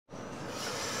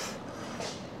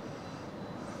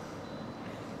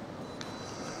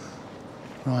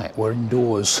Right, we're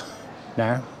indoors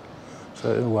now.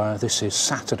 So this is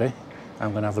Saturday.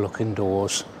 I'm going to have a look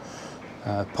indoors.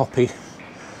 Poppy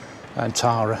and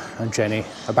Tara and Jenny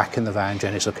are back in the van.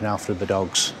 Jenny's looking after the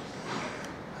dogs.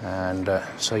 And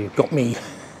so you've got me.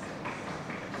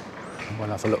 We'll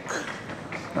have a look.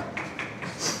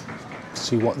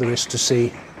 See what there is to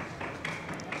see.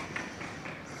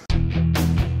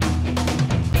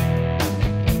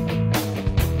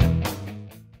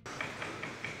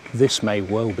 This may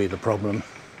well be the problem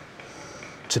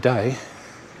today.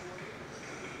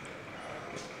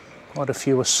 Quite a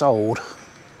few are sold.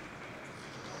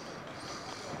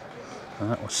 And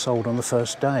that was sold on the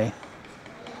first day.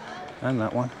 And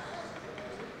that one.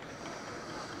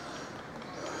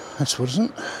 This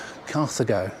wasn't.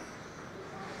 Cathago.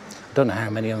 I don't know how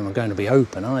many of them are going to be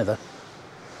open either.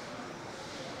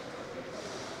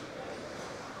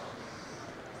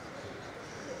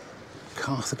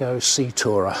 Cathago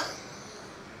C-Tourer.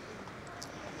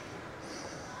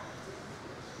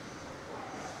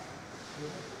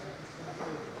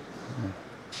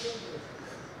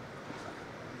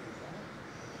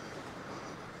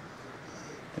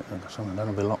 Something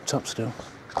that'll be locked up still.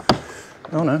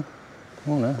 Oh no.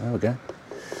 Oh no, there we go.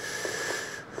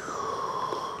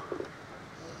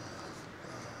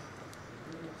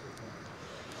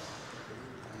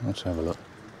 Let's have a look.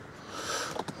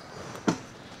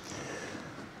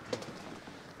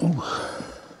 Ooh.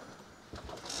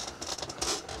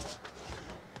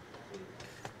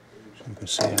 So you can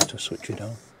see how to switch it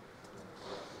on.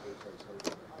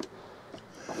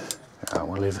 Ah,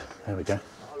 we'll leave. There we go.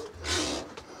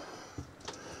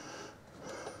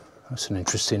 That's an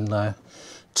interesting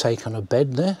take on a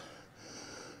bed there.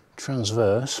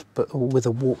 Transverse, but all with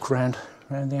a walk around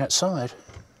the outside.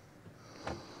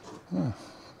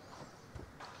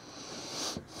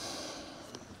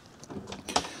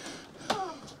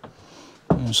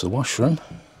 There's the washroom.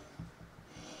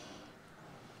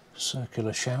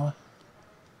 Circular shower.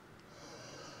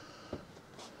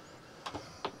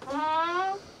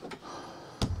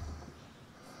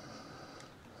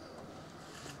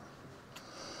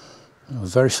 I'm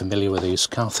very familiar with these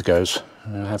Cathagos,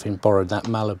 having borrowed that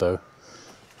Malibu.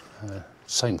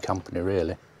 Same company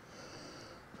really.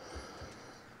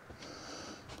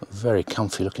 But very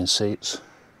comfy looking seats.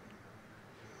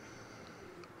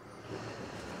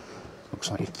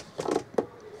 Looks like,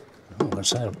 I'm going to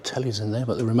say the telly's in there,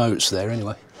 but the remote's there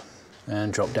anyway.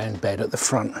 And drop down bed at the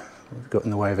front. We've got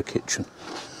in the way of a kitchen.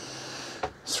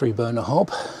 3-burner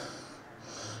hob.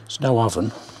 There's no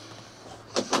oven.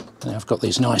 And I've got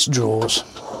these nice drawers.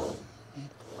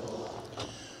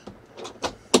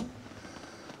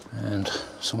 And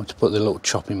somewhere to put the little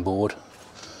chopping board.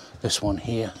 This one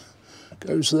here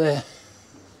goes there.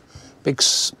 Big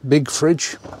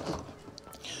fridge.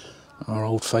 Our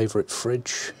old favourite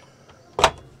fridge.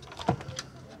 There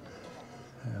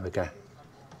we go.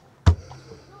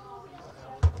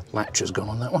 Latch has gone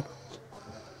on that one.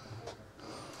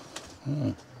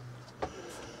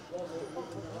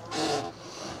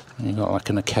 And you've got like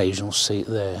an occasional seat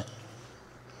there.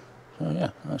 So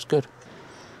yeah, that's good.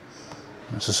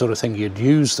 That's the sort of thing you'd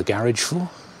use the garage for.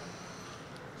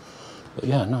 But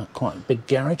yeah, no, quite a big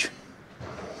garage.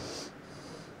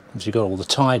 Because you've got all the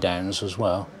tie downs as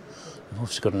well. You've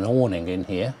obviously got an awning in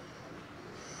here.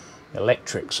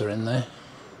 Electrics are in there.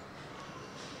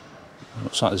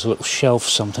 Looks like there's a little shelf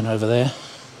something over there.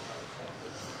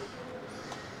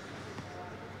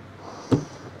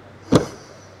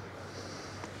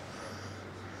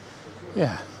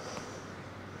 Yeah,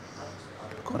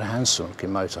 quite a handsome looking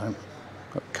motorhome.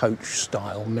 Got coach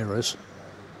style mirrors.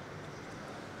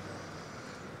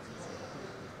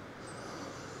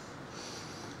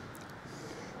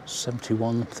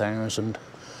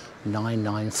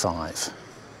 £71,995.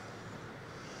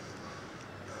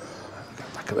 Go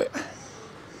back a bit.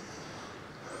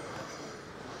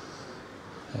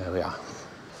 There we are.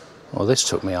 Well, this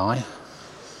took my eye.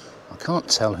 I can't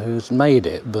tell who's made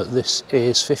it, but this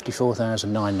is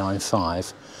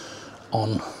 £54,995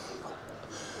 on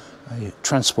a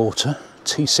Transporter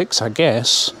T6, I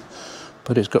guess,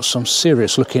 but it's got some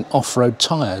serious looking off-road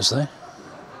tyres there.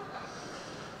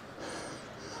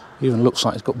 Even looks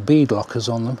like it's got bead lockers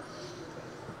on them.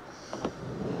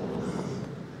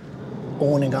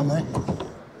 Awning on there.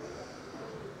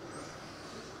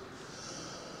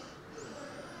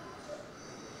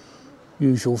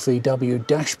 Usual VW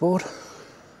dashboard.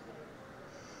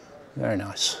 Very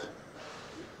nice.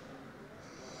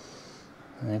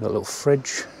 And you've got a little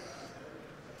fridge,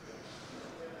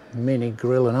 mini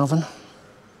grill and oven.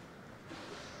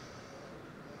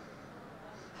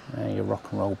 And your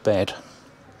rock and roll bed.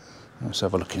 Let's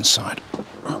have a look inside.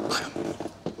 Oh,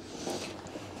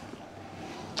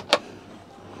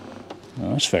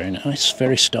 that's very nice,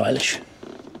 very stylish.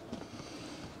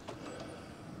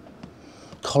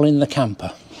 Colin the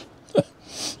Camper.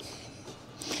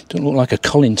 Don't look like a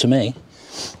Colin to me.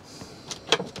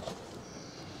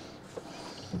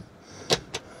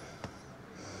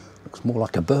 Looks more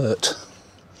like a Bert.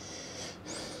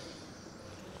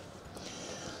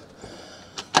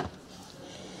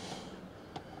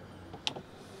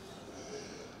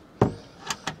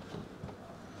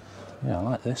 Yeah, I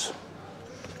like this.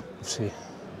 See,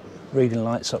 reading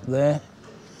lights up there,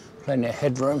 plenty of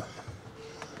headroom.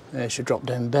 There's your drop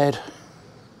down bed.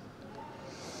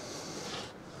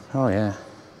 Oh yeah,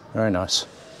 very nice.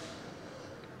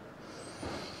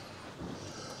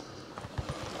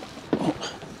 Oh.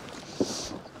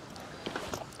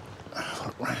 Have a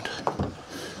look round.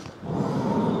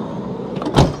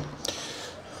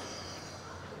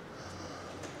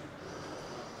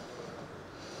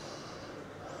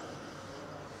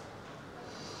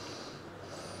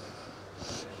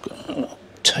 Got a little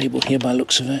table here by the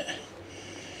looks of it.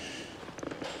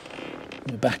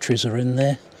 The batteries are in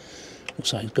there.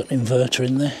 Looks like it's got an inverter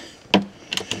in there.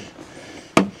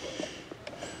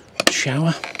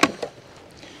 Shower.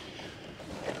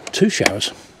 2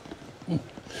 showers.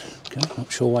 Okay, not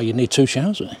sure why you need 2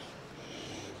 showers.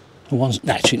 One's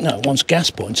actually no, one's gas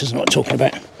points, isn't it? What I'm talking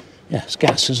about? Yeah, it's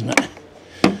gas, isn't it?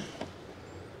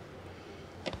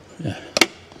 Yeah.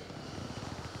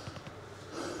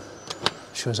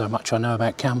 Shows how much I know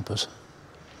about campers.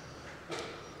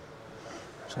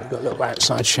 So you've got a little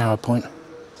outside shower point.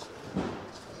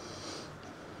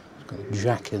 Got a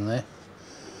jack in there.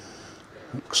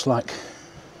 Looks like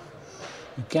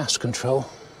a gas control.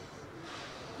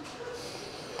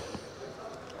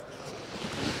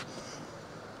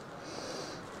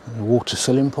 And a water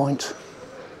filling point.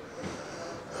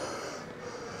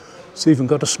 It's even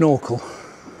got a snorkel.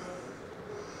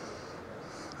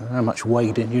 I don't know how much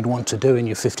wading you'd want to do in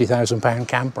your £50,000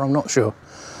 camper, I'm not sure.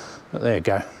 But there you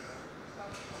go.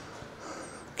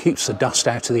 Keeps the dust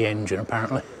out of the engine,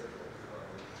 apparently.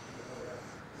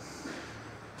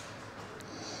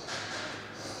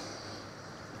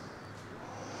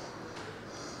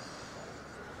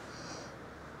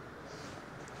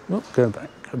 Oh, go back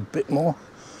a bit more.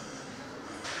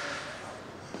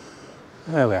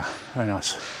 There we are, very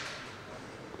nice.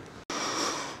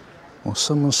 Well,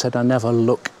 someone said I never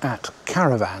look at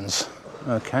caravans.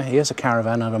 Okay, here's a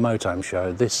caravan at a motorhome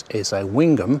show. This is a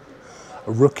Wingamm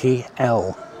Rookie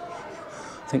L.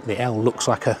 I think the L looks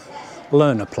like a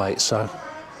learner plate, so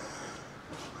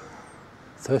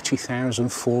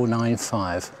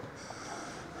 30,495.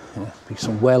 Yeah, be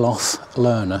some well-off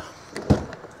learner.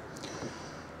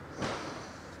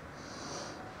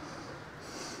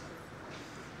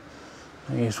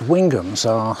 These Wingams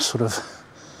are sort of,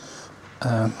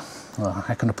 well,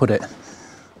 how can I put it?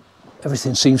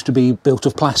 Everything seems to be built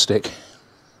of plastic.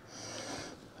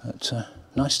 But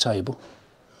nice table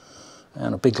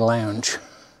and a big lounge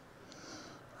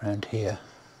around here.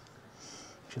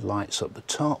 Your lights up the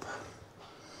top.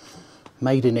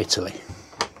 Made in Italy.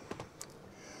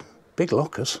 Big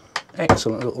lockers,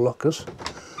 excellent little lockers,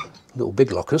 little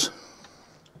big lockers.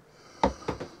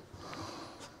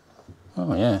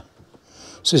 Oh yeah,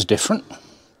 this is different.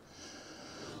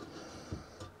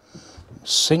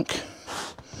 Sink,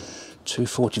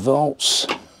 240 volts.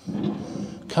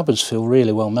 Cupboards feel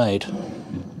really well made.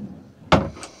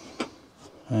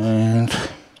 And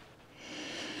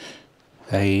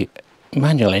a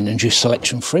manual energy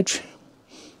selection fridge,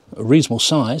 a reasonable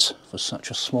size for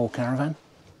such a small caravan.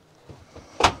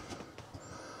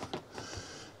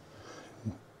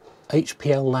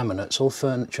 HPL laminates, all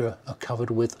furniture are covered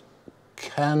with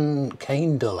cane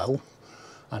dulel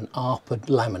and ARPA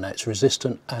laminates,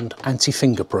 resistant and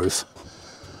anti-finger proof.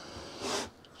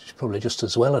 Which is probably just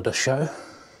as well at a show.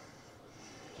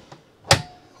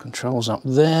 Controls up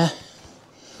there,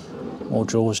 more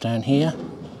drawers down here.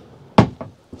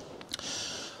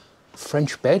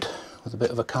 French bed with a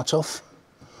bit of a cut-off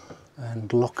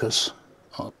and lockers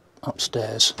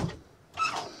upstairs.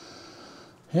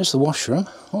 Here's the washroom.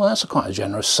 Well, that's quite a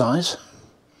generous size.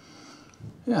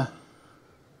 Yeah.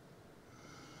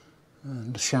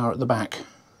 And a shower at the back.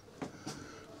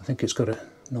 I think it's got to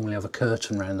normally have a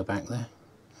curtain around the back there.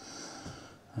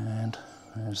 And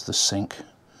there's the sink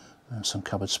and some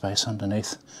cupboard space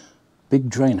underneath. Big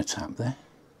drainer tap there.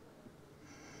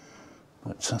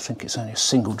 But I think it's only a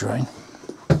single drain.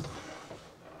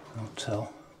 Can't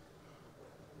tell.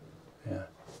 Yeah.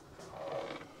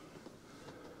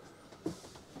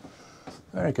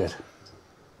 Very good.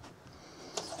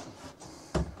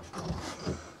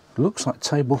 Looks like the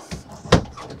table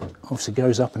obviously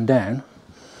goes up and down.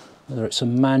 Whether it's a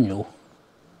manual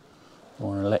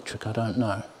or an electric, I don't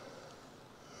know.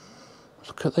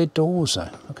 Look at their doors though,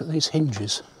 look at these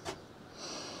hinges.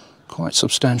 Quite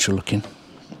substantial looking.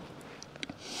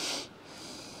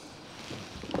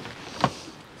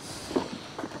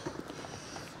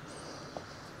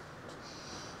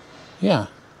 Yeah.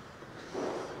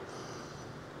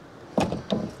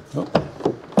 Oh.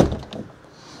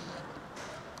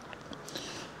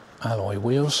 Alloy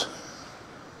wheels.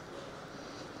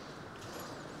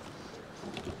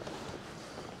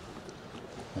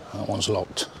 That one's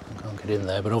locked. I can't get in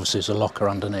there, but obviously there's a locker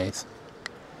underneath.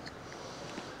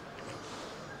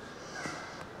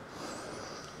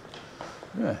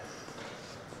 Yeah.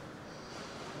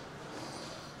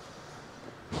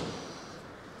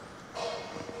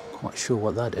 Quite sure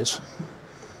what that is.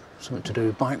 Something to do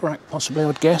with bike rack, possibly,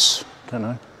 I'd guess. Don't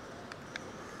know.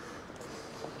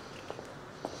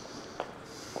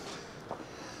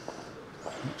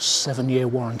 Seven-year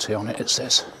warranty on it, it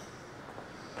says.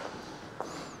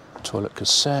 Toilet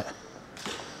cassette.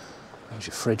 There's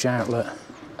your fridge outlet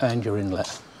and your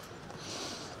inlet.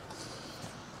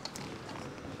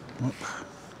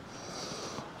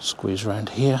 Squeeze around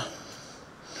here.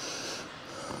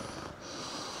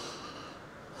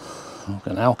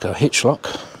 An Alco hitch lock.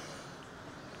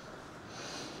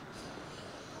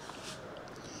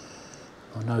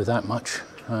 I know that much.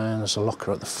 And there's a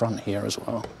locker at the front here as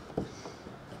well.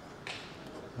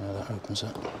 That opens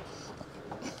it.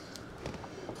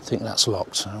 I think that's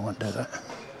locked, so I won't do that.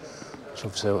 So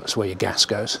obviously that's where your gas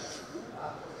goes.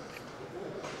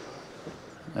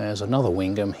 There's another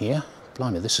Wingamm here.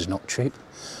 Blimey, this is not cheap.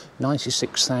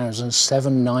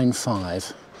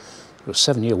 96,795. Got a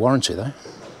 7-year warranty though.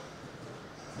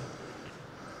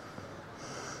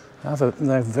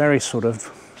 They're very sort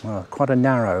of, well, quite a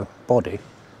narrow body,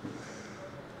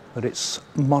 but it's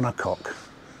monocoque,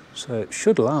 so it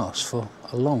should last for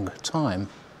a long time.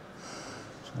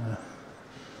 So,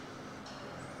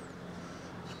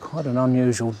 it's quite an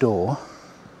unusual door.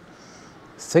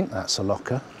 I think that's a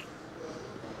locker.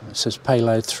 It says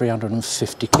payload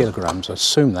 350 kilograms. I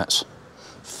assume that's a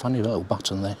funny little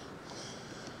button there.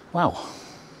 Wow.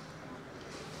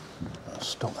 I'll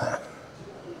stop that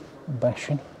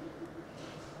bashing.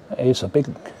 It is a big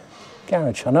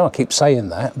garage. I know I keep saying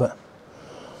that, but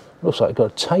it looks like it's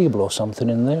got a table or something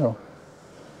in there. I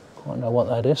don't know what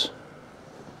that is.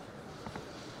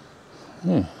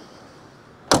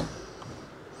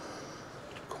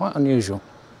 Quite unusual.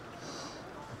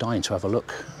 Dying to have a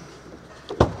look.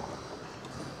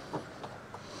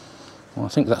 Well, I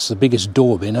think that's the biggest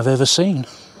door bin I've ever seen.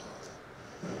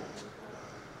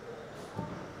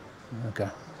 Okay.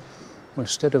 Well,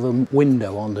 instead of a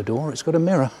window on the door, it's got a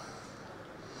mirror.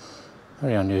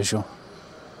 Very unusual.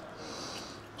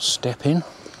 Step in.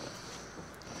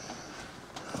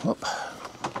 Whoop.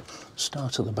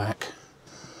 Start at the back.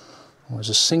 Well, there's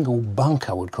a single bunk,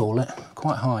 I would call it,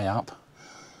 quite high up.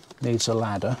 Needs a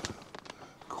ladder.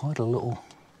 Quite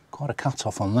a cut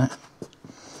off on that.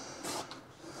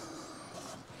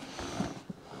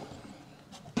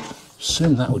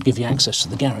 Assume that would give you access to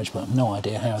the garage, but I've no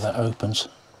idea how that opens.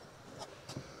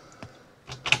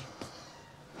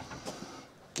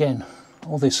 Again,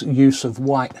 all this use of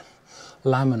white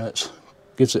laminate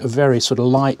gives it a very sort of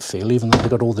light feel, even though they've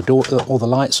got all the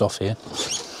lights off here.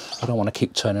 I don't want to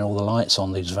keep turning all the lights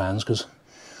on these vans because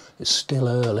it's still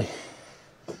early.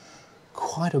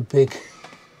 Quite a big,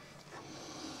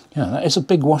 yeah, that is a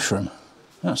big washroom.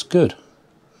 That's good.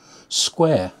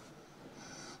 Square.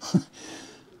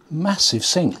 Massive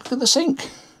sink. Look at the sink.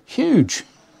 Huge.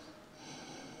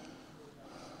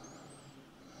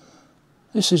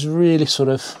 This is really sort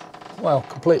of, well,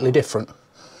 completely different.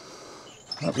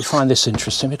 I hope you find this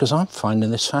interesting because I'm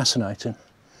finding this fascinating.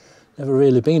 Never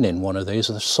really been in one of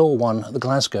these. I saw one at the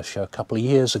Glasgow show a couple of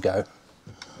years ago.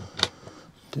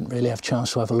 Didn't really have a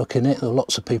chance to have a look in it. There were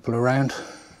lots of people around.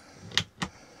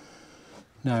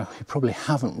 Now, you probably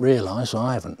haven't realised, or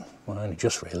I haven't, well, I only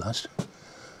just realised,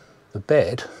 the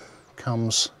bed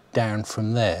comes down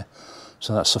from there.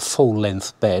 So that's a full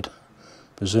length bed.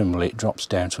 Presumably it drops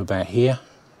down to about here.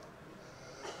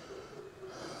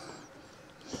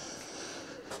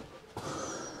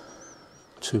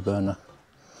 Two-burner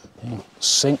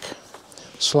sink,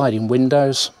 sliding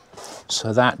windows,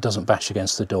 so that doesn't bash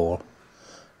against the door.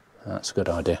 That's a good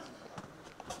idea.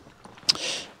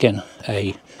 Again,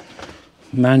 a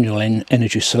manual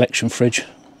energy selection fridge,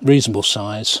 reasonable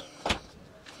size,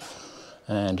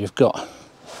 and you've got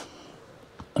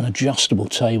an adjustable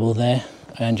table there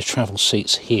and your travel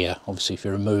seats here. Obviously if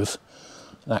you remove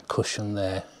that cushion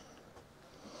there,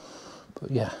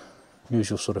 But yeah,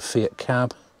 usual sort of Fiat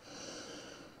cab.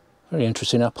 Very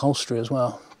interesting upholstery as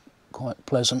well, quite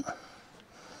pleasant.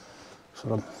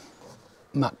 Sort of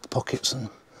map pockets and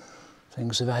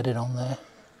things they've added on there.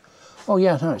 Oh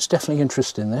yeah, no, it's definitely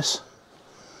interesting, this.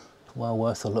 Well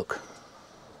worth a look.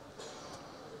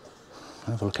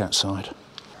 Have a look outside.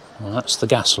 Well, that's the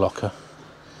gas locker.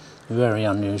 Very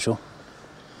unusual.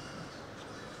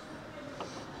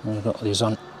 And we've got these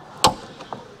on.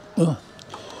 Oh.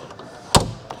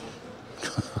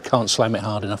 I can't slam it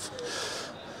hard enough.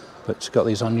 But it's got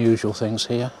these unusual things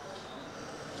here.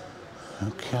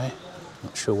 Okay,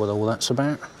 not sure what all that's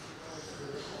about.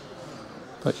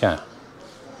 But yeah.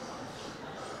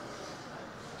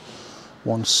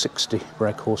 160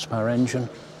 brake horsepower engine.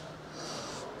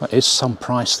 That is some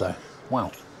price though.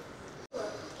 Wow.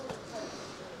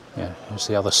 Yeah, here's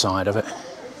the other side of it.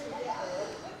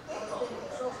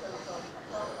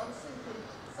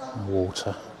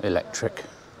 Water, electric.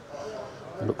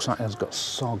 It looks like it's got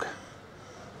SOG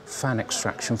fan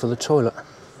extraction for the toilet.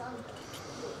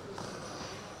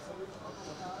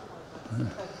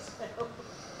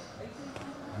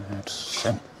 It's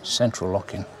central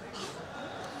locking.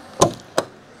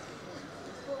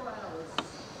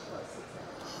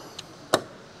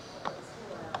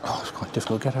 Oh, it's quite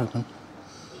difficult to get open.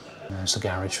 There's the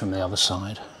garage from the other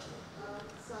side.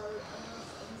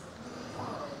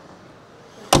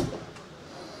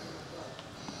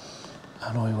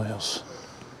 Alloy wheels.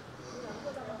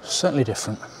 Certainly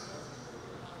different.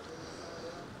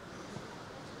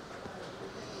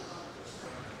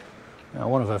 Now,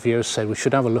 one of our viewers said we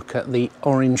should have a look at the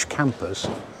orange campers.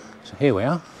 So here we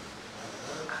are.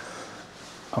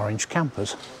 Orange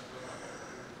campers.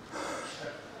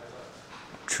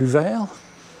 Trouvaille.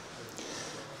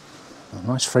 A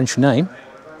nice French name.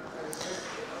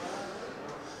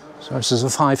 So this is a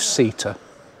 5-seater.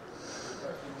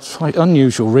 It's quite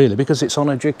unusual really because it's on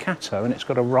a Ducato and it's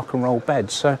got a rock and roll bed,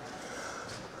 so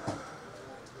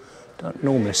don't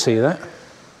normally see that.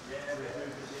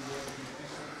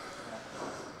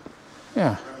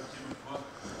 Yeah,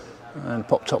 and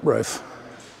pop top roof.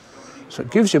 So it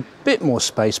gives you a bit more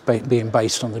space being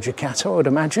based on the Ducato, I would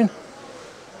imagine.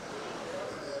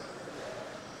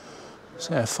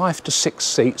 So 5 to 6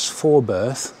 seats, 4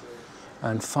 berth,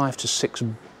 and 5 to 6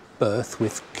 berth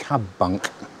with cab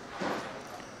bunk.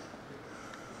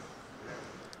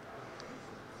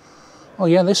 Oh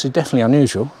yeah, this is definitely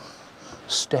unusual.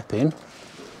 Step in.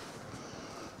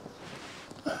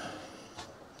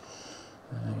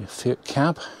 Your Fiat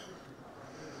cab.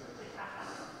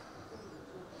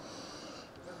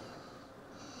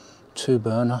 Two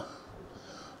burner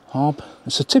hob.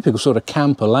 It's a typical sort of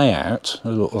camper layout. A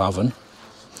little oven.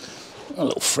 A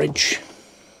little fridge.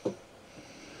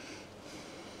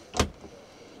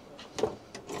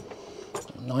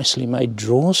 Nicely made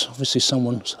drawers. Obviously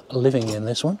someone's living in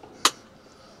this one.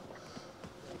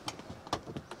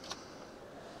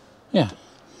 Yeah.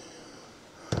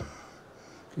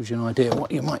 Gives you an idea of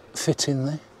what you might fit in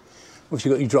there. Well, if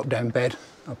you've got your drop down bed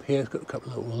up here, it's got a couple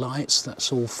of little lights,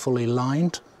 that's all fully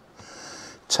lined.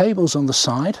 Tables on the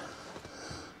side,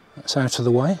 that's out of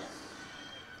the way.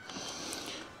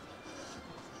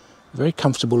 Very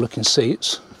comfortable looking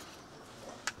seats.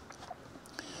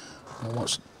 And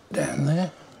what's down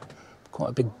there?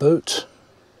 Quite a big boot.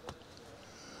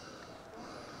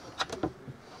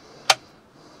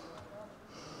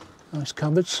 Nice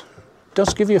cupboards.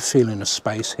 Does give you a feeling of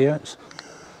space here.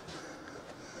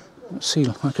 See,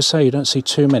 like I say, you don't see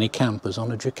too many campers on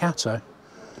a Ducato,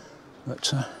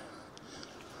 but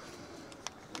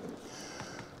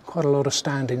quite a lot of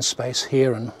standing space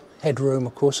here and headroom,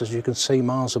 of course, as you can see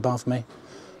miles above me.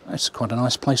 It's quite a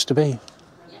nice place to be.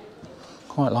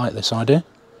 Quite like this idea.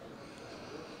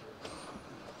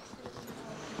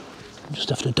 Just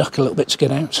have to duck a little bit to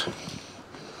get out.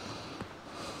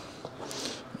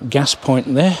 Gas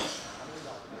point there.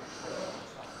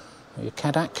 Your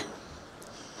Cathago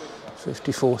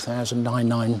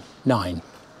 54,999.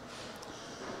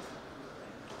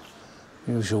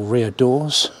 Usual rear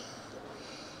doors.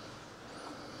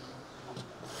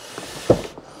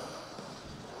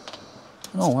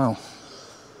 Oh wow.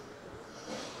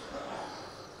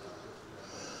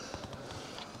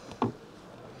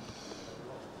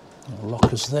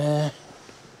 Lockers there.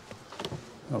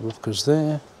 Lockers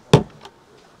there.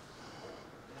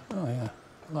 Oh yeah,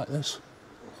 like this.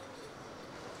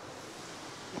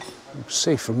 You can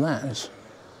see from that there's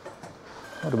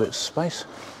quite a bit of space.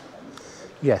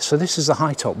 Yeah, so this is the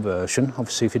high top version.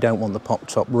 Obviously, if you don't want the pop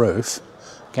top roof,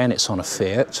 again it's on a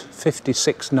Fiat,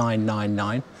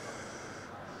 56,999.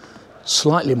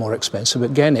 Slightly more expensive,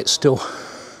 but again it's still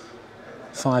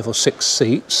 5 or 6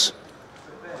 seats.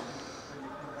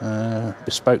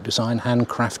 Bespoke design,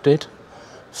 handcrafted,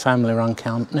 family run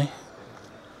company.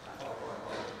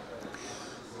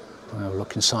 I'll have a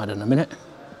look inside in a minute.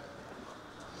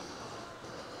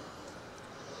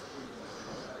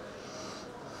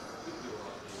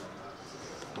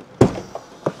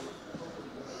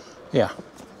 Yeah,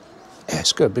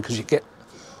 it's good because you get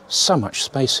so much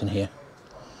space in here.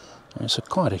 It's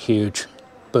quite a huge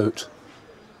boot.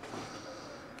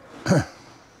 And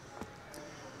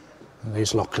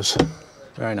these lockers,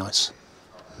 very nice.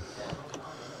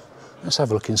 Let's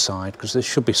have a look inside because this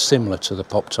should be similar to the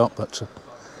pop top, but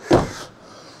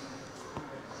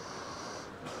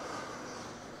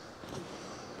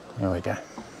there we go.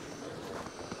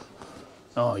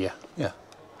 Oh yeah, yeah.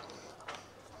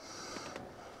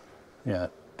 Yeah,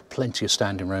 plenty of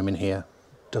standing room in here.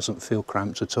 Doesn't feel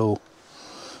cramped at all.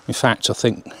 In fact, I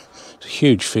think it's a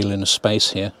huge feeling of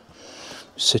space here.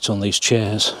 Sit on these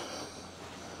chairs.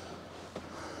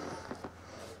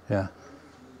 Yeah.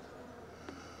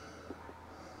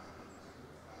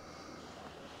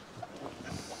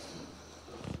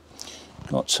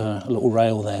 Got a little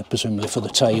rail there, presumably for the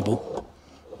table.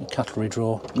 A cutlery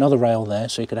drawer. Another rail there,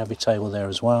 so you could have your table there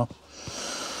as well.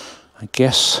 I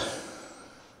guess.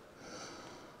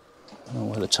 I don't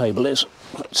know where the table is,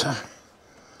 but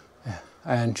yeah.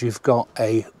 And you've got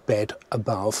a bed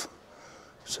above.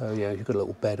 So yeah, you've got a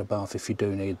little bed above if you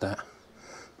do need that.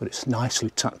 But it's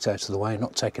nicely tucked out of the way,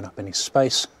 not taking up any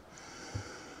space.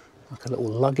 Like a little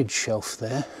luggage shelf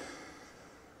there.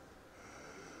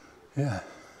 Yeah.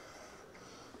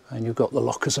 And you've got the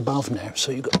lockers above now,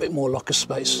 so you've got a bit more locker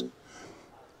space.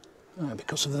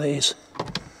 Because of these.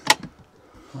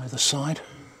 Either side.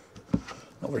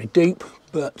 Not very deep,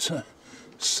 but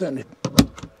certainly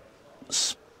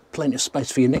plenty of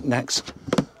space for your knickknacks.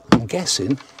 I'm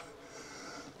guessing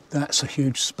that's a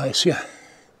huge space, yeah.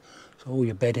 So all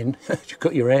your bedding, you've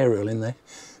got your aerial in there,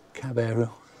 cab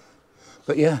aerial.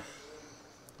 But yeah,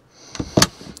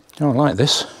 I like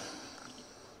this.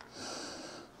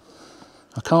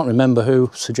 I can't remember who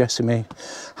suggested me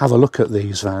have a look at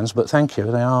these vans, but thank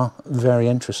you, they are very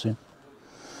interesting.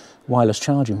 Wireless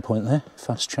charging point there,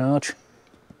 fast charge.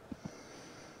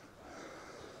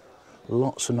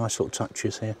 Lots of nice little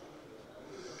touches here.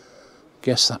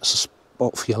 Guess that's a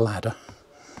spot for your ladder.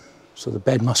 So the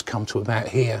bed must come to about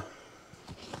here.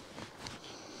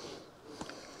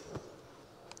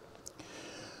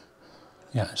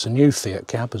 Yeah, it's a new Fiat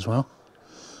cab as well.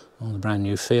 Oh, the brand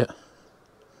new Fiat.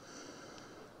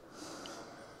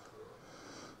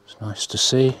 It's nice to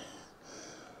see.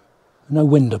 No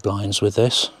window blinds with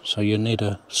this, so you need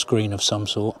a screen of some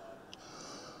sort.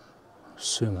 I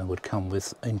assume they would come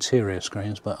with interior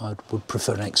screens, but I would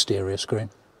prefer an exterior screen.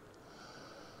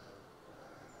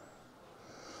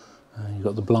 You've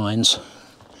got the blinds,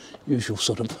 usual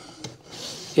sort of,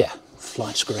 yeah,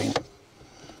 fly screen.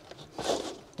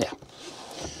 Yeah,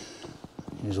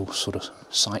 usual sort of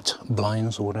sight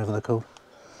blinds or whatever they're called,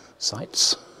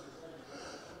 sights.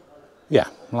 Yeah,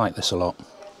 I like this a lot.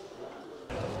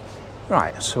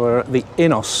 Right, so we're at the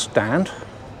Inos stand.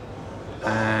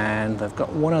 And they've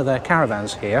got one of their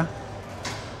caravans here,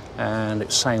 and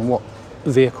it's saying what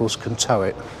vehicles can tow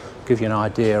it. Give you an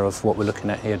idea of what we're looking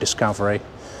at here: Discovery,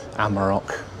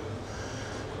 Amarok,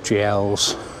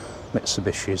 GLs,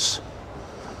 Mitsubishis,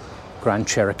 Grand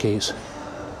Cherokees.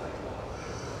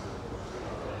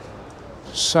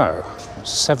 So,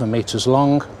 7 metres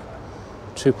long,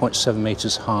 2.7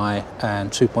 metres high, and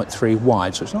 2.3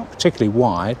 wide. So it's not particularly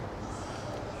wide.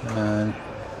 And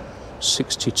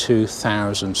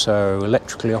 62,000, so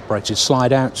electrically operated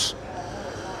slide outs,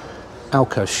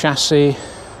 Alco chassis,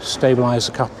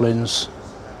 stabiliser couplings,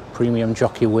 premium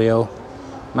jockey wheel,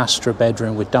 master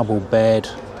bedroom with double bed,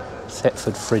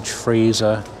 Thetford fridge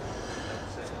freezer.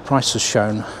 Price is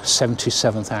shown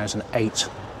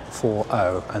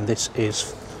 77,840, and this is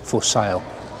for sale.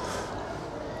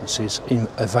 This is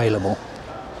available.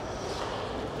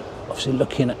 Obviously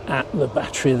looking at the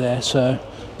battery there, so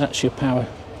that's your power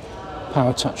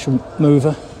touch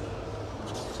mover,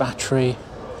 battery,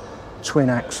 twin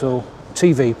axle,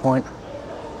 TV point.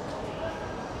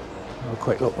 Have a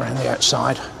quick look around the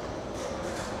outside.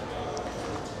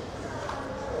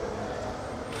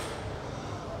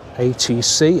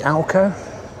 ATC Alco,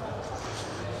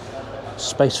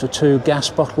 space for 2 gas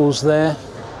bottles there.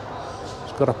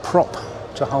 It's got a prop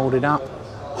to hold it up.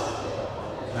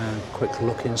 And quick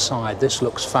look inside. This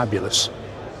looks fabulous.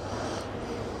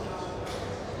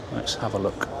 Let's have a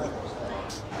look.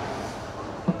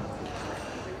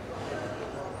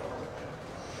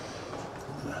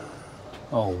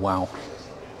 Oh wow.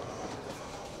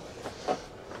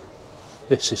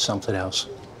 This is something else.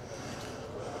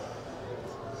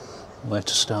 where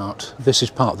to start. This is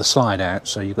part of the slide out,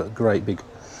 so you've got a great big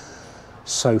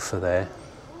sofa there.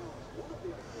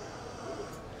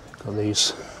 Got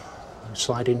these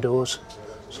sliding doors,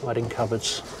 sliding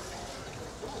cupboards,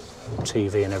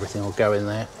 TV and everything will go in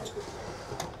there.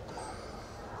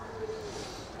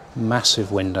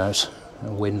 Massive windows,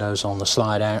 and windows on the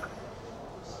slide out.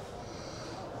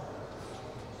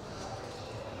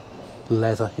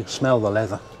 Leather, you can smell the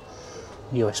leather.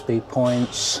 USB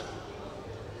points,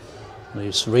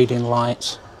 these reading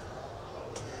lights,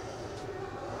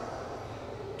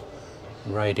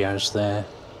 radios there.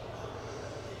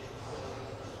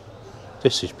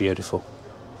 This is beautiful,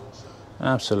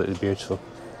 absolutely beautiful.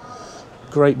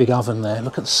 Great big oven there,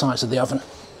 look at the size of the oven.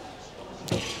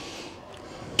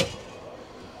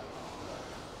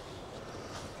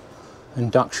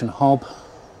 Induction hob,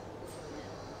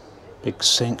 big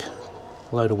sink,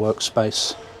 load of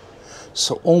workspace.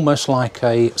 So almost like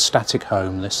a static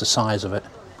home, this, the size of it.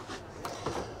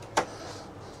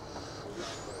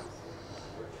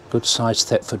 Good sized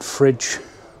Thetford fridge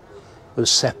with a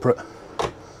separate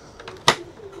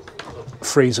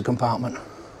freezer compartment.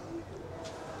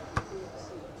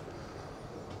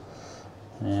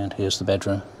 And here's the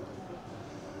bedroom.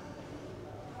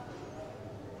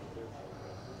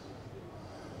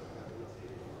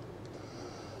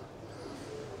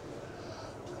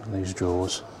 And these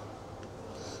drawers.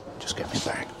 Just get me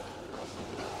back.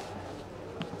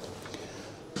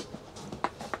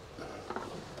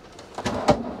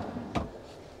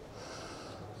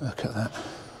 Look at that.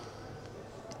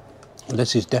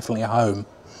 This is definitely a home.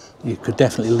 You could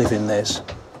definitely live in this.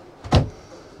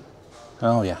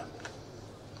 Oh yeah.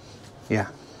 Yeah.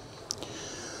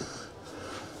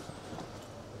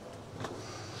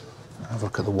 Have a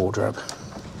look at the wardrobe.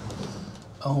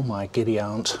 Oh my giddy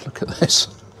aunt, look at this.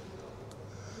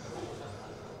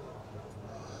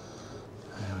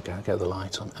 There we go, get the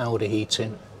light on. Alder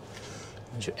heating.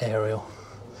 There's your aerial.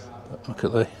 But look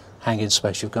at the hanging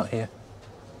space you've got here.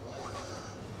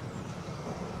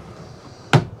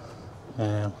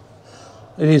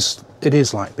 It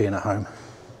is like being at home.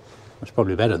 It's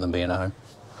probably better than being at home.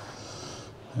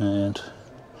 And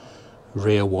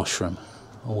rear washroom.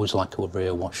 Always like a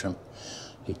rear washroom.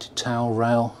 Heated towel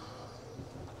rail.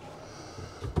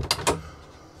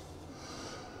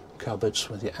 Cupboards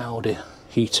with your Aldi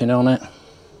heating on it.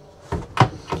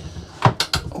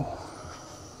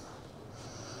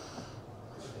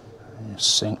 Your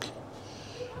sink.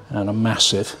 And a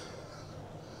massive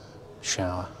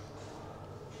shower.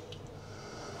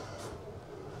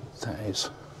 That is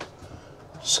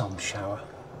some shower.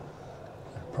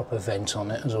 A proper vent on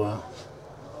it as well.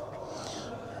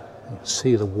 You can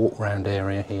see the walk round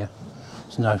area here.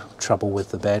 There's no trouble with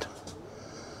the bed.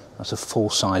 That's a full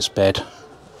size bed.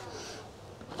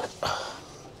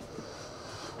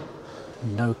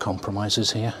 No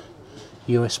compromises here.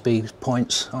 USB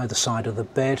points either side of the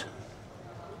bed.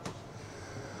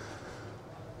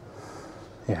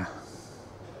 Yeah.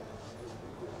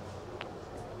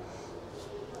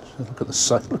 Look at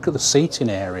the seating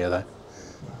area though.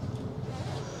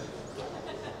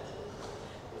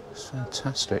 It's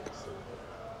fantastic.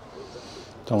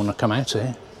 Don't want to come out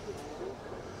here.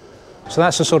 So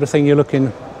that's the sort of thing you're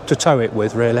looking to tow it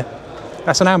with, really.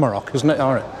 That's an Amarok, isn't it?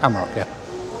 All right, Amarok, yeah.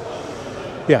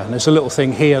 Yeah, and there's a little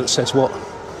thing here that says what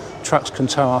trucks can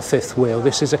tow our fifth wheel.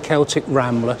 This is a Celtic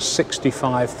Rambler,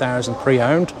 65,000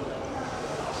 pre-owned.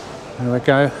 There we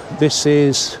go. This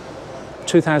is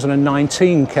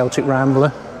 2019 Celtic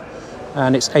Rambler,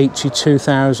 and it's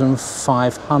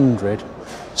 82,500.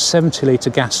 70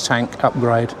 litre gas tank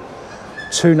upgrade,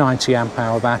 290 amp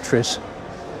hour batteries,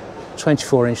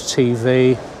 24-inch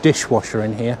TV, dishwasher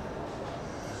in here,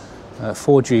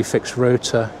 4G fixed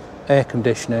router, air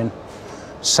conditioning,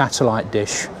 satellite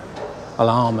dish,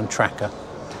 alarm and tracker.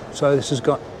 So this has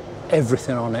got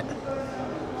everything on it.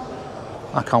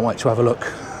 I can't wait to have a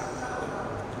look.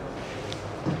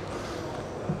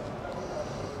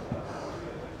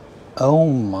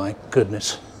 Oh my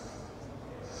goodness.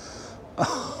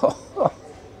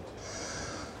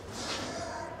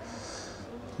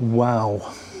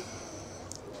 Wow.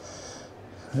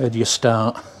 Where do you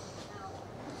start?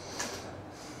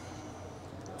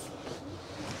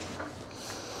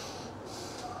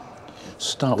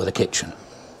 Start with the kitchen.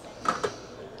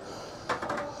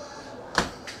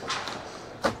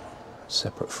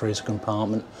 Separate freezer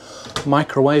compartment.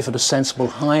 Microwave at a sensible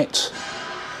height.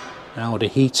 Now the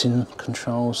heating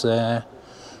controls there.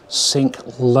 Sink,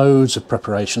 loads of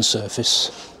preparation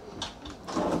surface.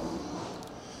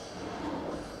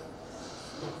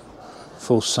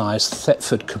 Full size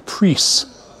Thetford Caprice.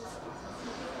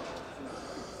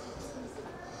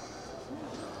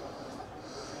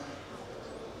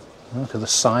 Look at the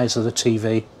size of the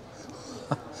TV.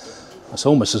 It's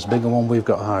almost as big as one we've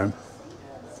got at home.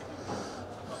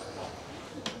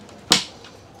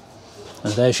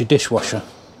 And there's your dishwasher.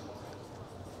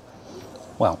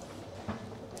 Well,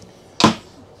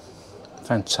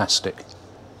 fantastic.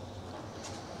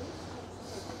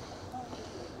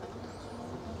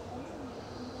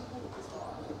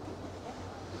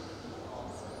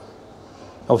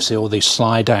 Obviously all these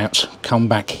slide outs come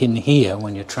back in here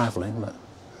when you're travelling, but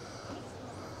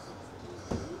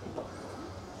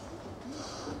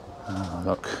oh,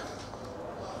 look,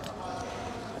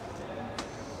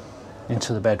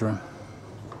 into the bedroom.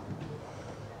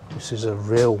 This is a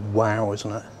real wow,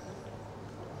 isn't it?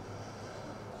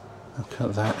 Look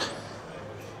at that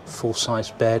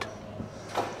full-size bed.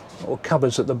 Little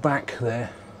cupboards at the back there.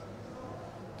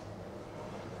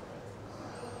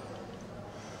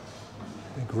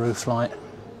 Big roof light,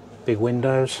 big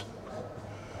windows.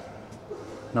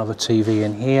 Another TV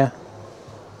in here.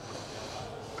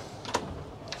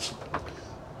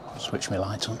 Switch my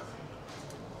light on.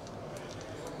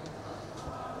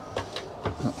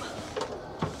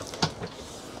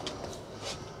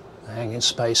 Hanging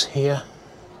space here.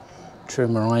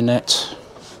 Trimmer net.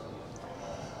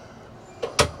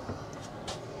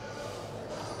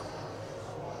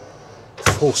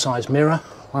 Full-size mirror.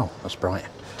 Wow, that's bright.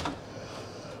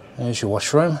 There's your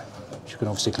washroom, which you can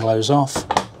obviously close off.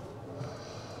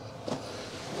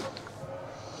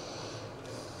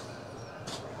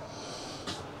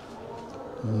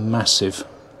 Massive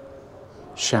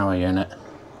shower unit.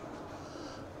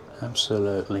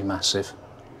 Absolutely massive.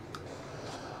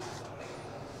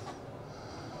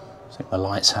 I think my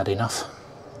lights had enough.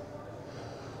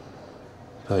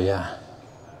 But yeah.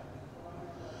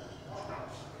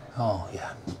 Oh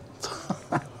yeah.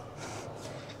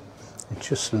 It's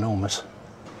just enormous.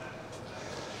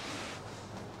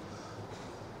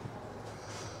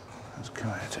 Let's go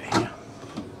out of here.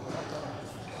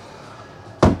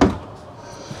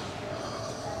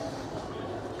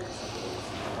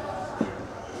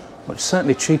 Well, it's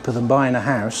certainly cheaper than buying a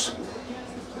house.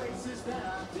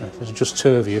 If there's just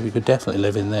two of you, you could definitely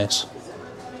live in this.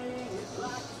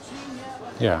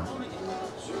 Yeah.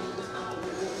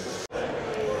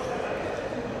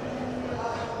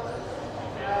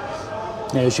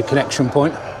 There's your connection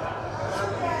point.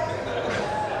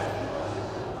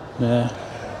 There.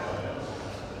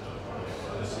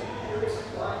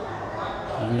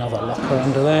 Another locker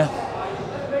under there.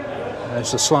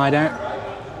 There's the slide out.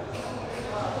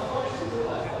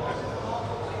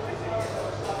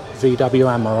 VW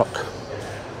Amarok.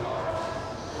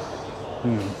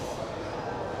 And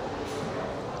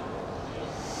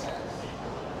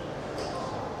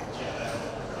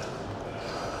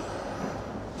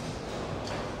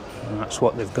that's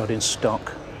what they've got in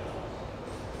stock.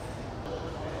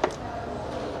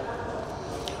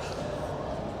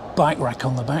 Bike rack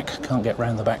on the back. Can't get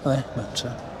round the back there, but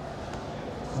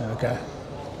there we go.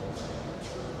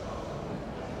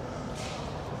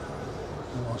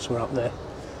 And whilst we're up there,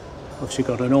 obviously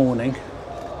got an awning.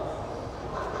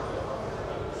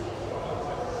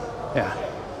 Yeah.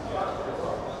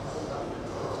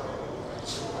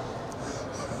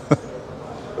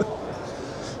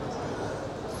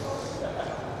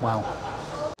 Wow.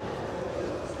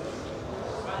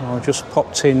 Well, I just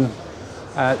popped in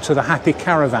to the Happy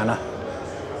Caravanner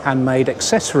handmade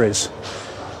accessories.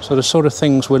 So the sort of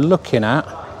things we're looking at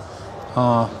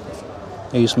are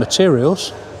these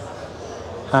materials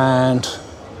and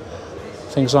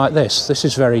things like this. This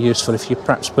is very useful if you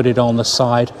perhaps put it on the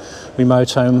side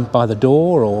remote home by the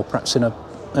door, or perhaps in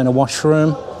a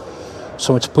washroom.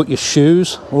 Somewhere to put your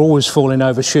shoes. We're always falling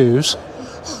over shoes.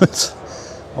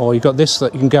 Or you've got this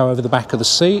that you can go over the back of the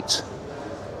seat.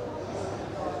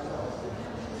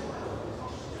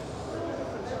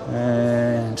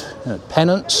 And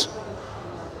pennants.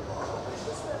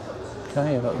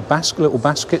 Okay, you've got little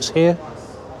baskets here.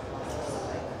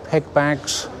 Peg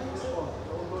bags.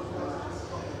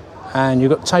 And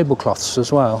you've got tablecloths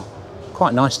as well.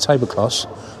 Quite nice tablecloths.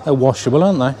 They're washable,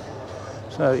 aren't they?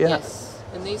 So yeah. Yes,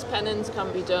 and these pennants can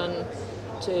be done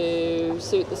to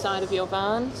suit the side of your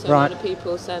van. So right. A lot of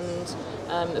people send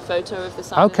a photo of the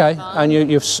side okay. of the van.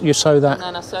 And you sew that? And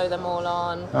then I sew them all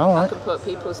on. All right. I can put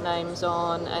people's names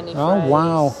on, any oh, phrase,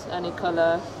 wow. any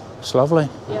colour. It's lovely.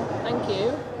 Yeah, thank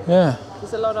you. Yeah.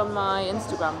 There's a lot on my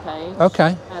Instagram page.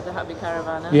 Okay. The Happy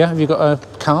Caravanner. Yeah, have you got a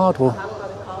card? Or? I have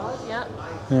got a card, yeah.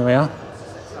 Here we are.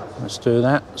 Let's do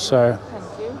that. So,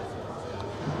 thank you.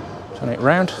 turn it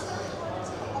round.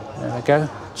 There we go.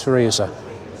 Teresa.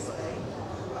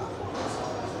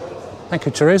 Thank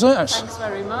you, Teresa. That's Thanks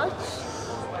very much.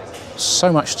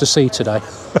 so much to see today.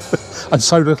 and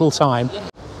so little time.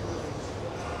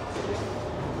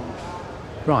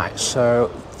 Right,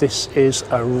 so this is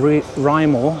a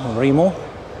Rimor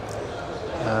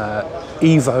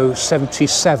Evo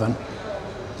 77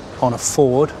 on a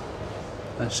Ford.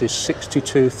 This is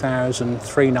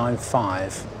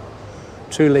 62,395.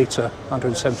 2 litre,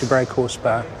 170 brake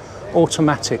horsepower,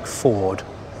 automatic Ford.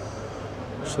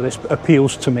 So this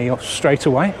appeals to me straight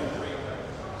away.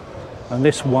 And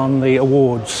this won the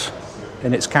awards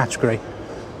in its category,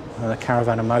 the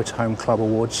Caravanner Motorhome Club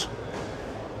Awards.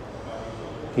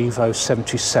 Evo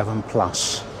 77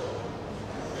 Plus.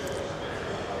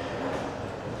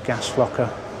 Gas locker.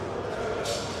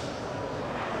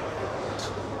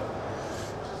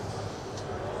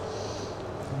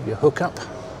 Your hookup.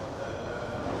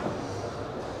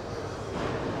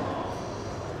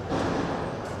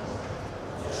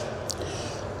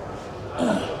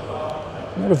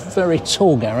 Not a very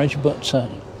tall garage, but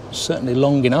certainly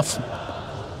long enough.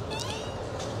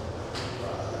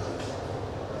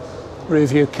 Rear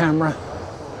view camera.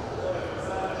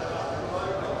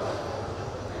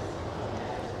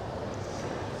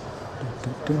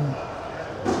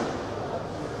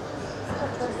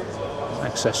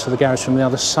 Access to the garage from the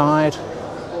other side.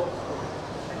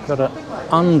 Got an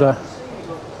under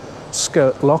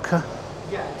skirt locker,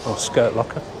 or skirt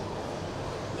locker.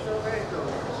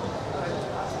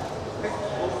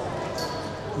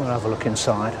 We'll have a look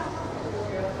inside.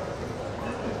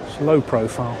 It's low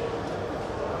profile.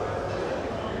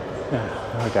 Yeah,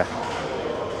 there we go.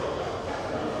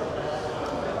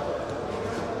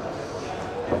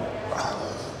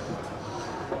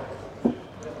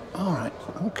 All right,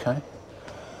 okay.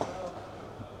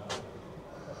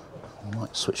 I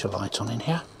might switch a light on in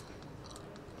here.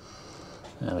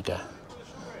 There we go.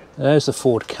 There's the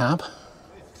Ford cab.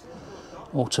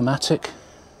 Automatic.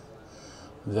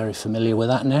 Very familiar with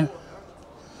that now.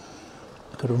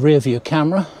 Got a rear view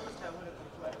camera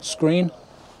screen.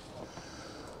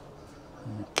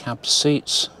 Cab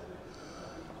seats,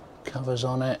 covers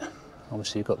on it.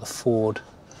 Obviously you've got the Ford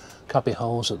cubby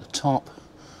holes at the top.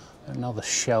 Another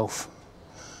shelf,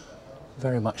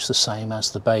 very much the same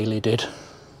as the Bailey did.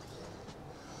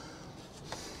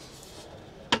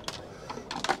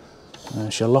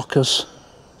 There's your lockers.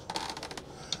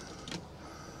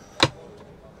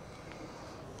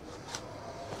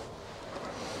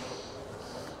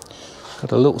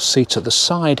 Got a little seat at the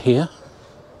side here.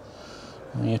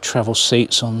 And your travel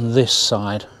seats on this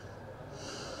side.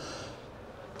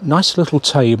 Nice little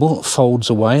table, folds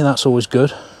away, that's always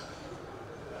good.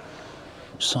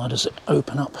 Which side does it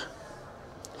open up?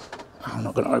 I'm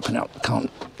not going to open it up, can't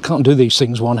do these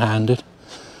things one-handed.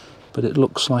 But it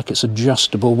looks like it's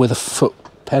adjustable with a foot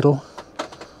pedal,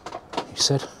 he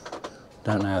said.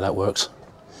 Don't know how that works.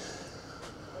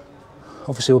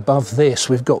 Obviously above this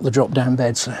we've got the drop-down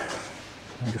bed, so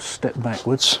I'll just step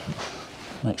backwards.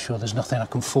 Make sure there's nothing I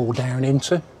can fall down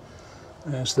into.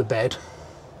 There's the bed.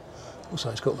 Also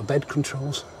it's got the bed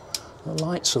controls. The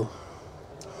lights are...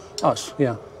 Oh, it's,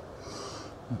 yeah.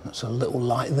 That's a little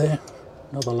light there.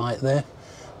 Another light there.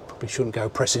 Probably shouldn't go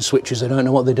pressing switches, I don't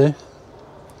know what they do.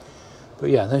 But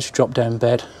yeah, there's a drop down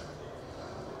bed.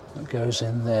 That goes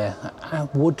in there. I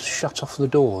would shut off the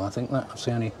door. I think that's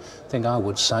the only thing I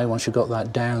would say. Once you've got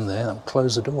that down there, that will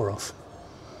close the door off.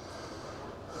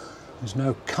 There's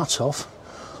no cut off,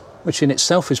 which in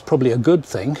itself is probably a good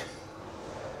thing,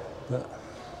 but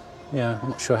yeah, I'm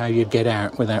not sure how you'd get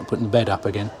out without putting the bed up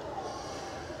again.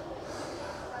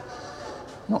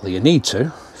 Not that you need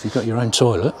to, if you've got your own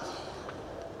toilet.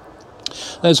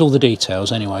 There's all the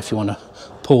details anyway, if you want to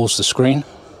pause the screen.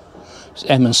 It's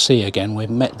M&C again, we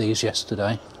met these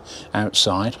yesterday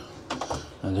outside,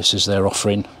 and this is their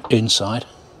offering inside.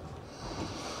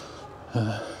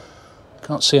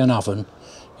 Can't see an oven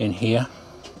in here.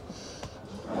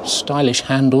 Stylish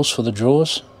handles for the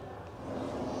drawers.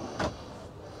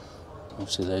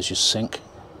 Obviously there's your sink.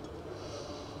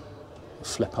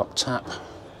 Flip up tap.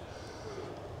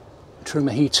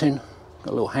 Trimmer heating.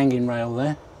 Got a little hanging rail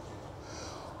there.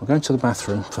 We'll go into the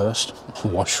bathroom first. It's a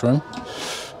washroom.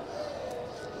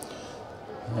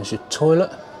 There's your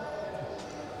toilet.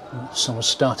 Someone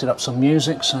started up some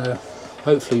music, so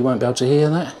hopefully you won't be able to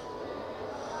hear that.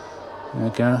 There we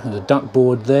go. There's a duck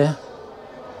board there.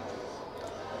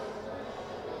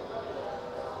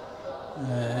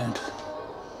 And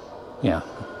yeah,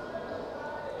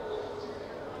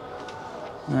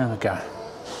 there we go.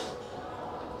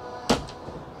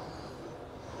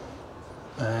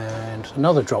 And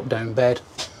another drop down bed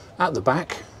at the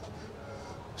back,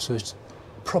 so it's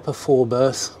proper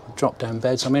 4-berth drop down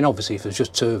beds. I mean, obviously if there's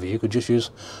just 2 of you, you could just use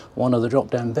one of the drop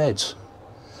down beds.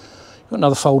 Got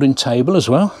another folding table as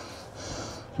well.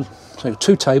 So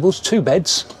 2 tables, 2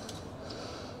 beds,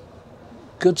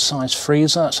 good size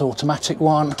freezer, that's an automatic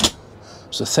one.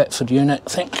 It's a Thetford unit, I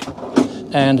think,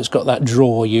 and it's got that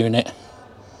drawer unit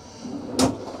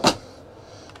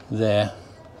there.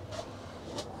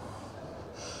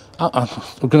 I'm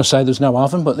going to say there's no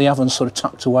oven, but the oven's sort of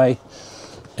tucked away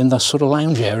in the sort of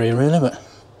lounge area really, but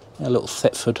a little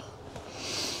Thetford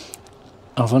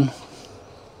oven.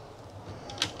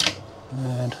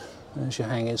 And there's your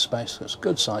hanging space. It's a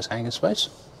good size hanging space.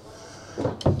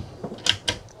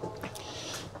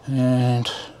 And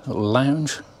a little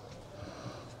lounge.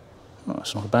 Oh,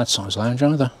 it's not a bad size lounge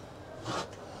either.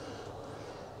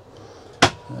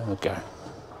 There we go.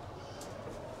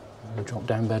 And a drop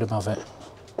down bed above it.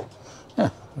 Yeah,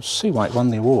 let's see why it won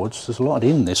the awards. There's a lot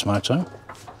in this motorhome.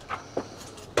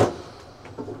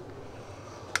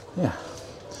 Yeah.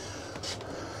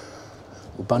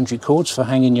 Bungee cords for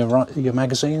hanging your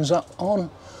magazines up on. A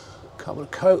couple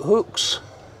of coat hooks.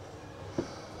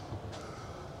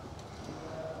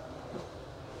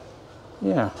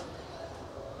 Yeah.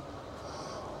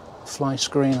 Fly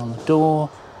screen on the door.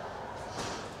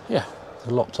 Yeah,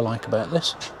 there's a lot to like about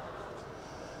this.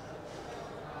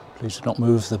 Please do not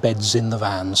move the beds in the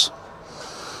vans.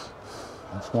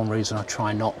 That's one reason I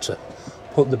try not to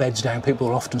put the beds down. People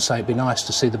will often say it'd be nice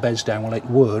to see the beds down. Well, it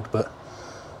would, but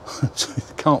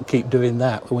you can't keep doing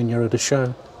that when you're at a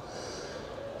show.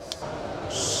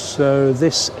 So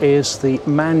this is the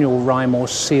manual Rimor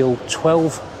Seal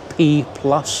 12P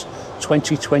Plus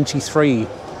 2023.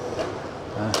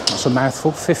 That's a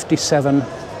mouthful.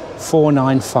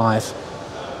 57,495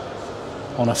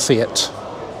 on a Fiat.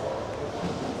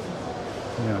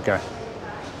 There we go.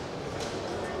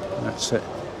 That's it.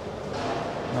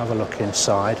 Have a look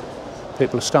inside.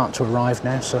 People are starting to arrive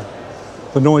now, so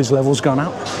the noise level's gone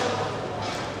up.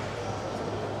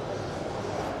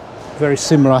 Very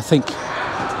similar, I think,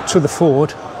 to the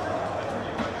Ford.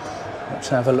 Let's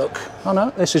have a look. Oh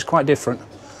no, this is quite different.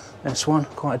 This one,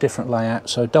 quite a different layout.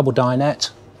 So double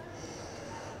dinette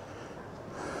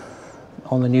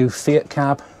on the new Fiat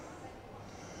cab.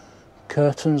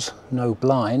 Curtains, no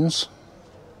blinds.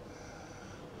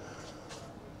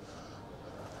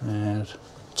 And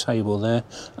table there.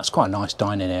 That's quite a nice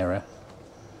dining area.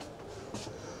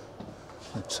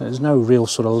 So there's no real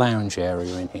sort of lounge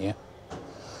area in here,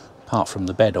 apart from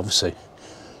the bed, obviously.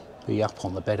 Be up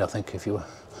on the bed, I think, if you were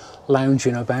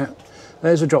lounging about.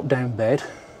 There's a drop-down bed.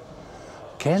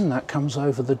 Again, that comes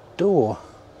over the door.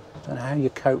 Don't know how you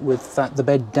cope with that, the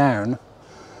bed down.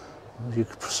 I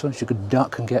suppose you could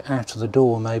duck and get out of the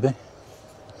door, maybe.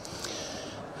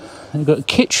 And you've got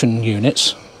kitchen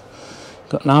units.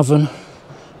 Got an oven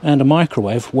and a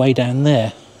microwave way down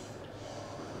there.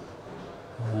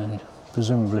 And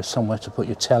presumably somewhere to put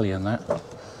your telly and that.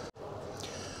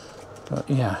 But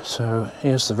yeah, so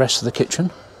here's the rest of the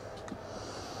kitchen.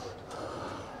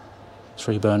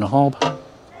 3-burner hob.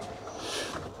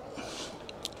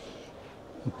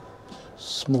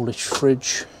 Smallish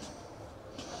fridge.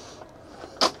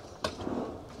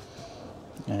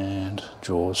 And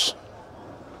drawers.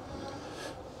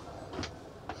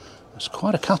 There's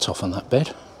quite a cut-off on that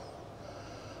bed.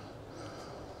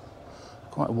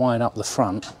 Quite wide up the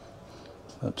front,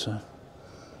 but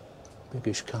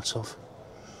biggish cut-off.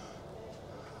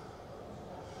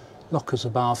 Lockers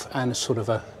above and a sort of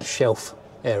a shelf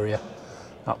area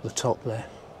up the top there.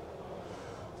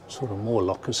 Sort of more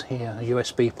lockers here. A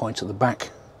USB point at the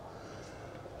back.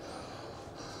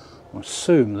 I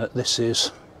assume that this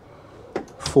is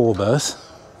 4-berth.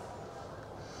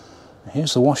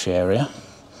 Here's the wash area.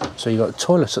 So you've got a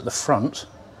toilet at the front,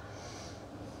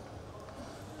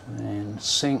 and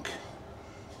sink,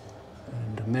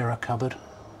 and a mirror cupboard.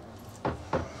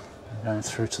 And going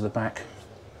through to the back.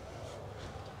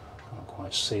 Can't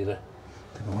quite see the.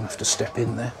 People won't have to step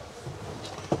in there.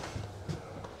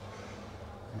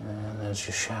 And there's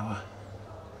your shower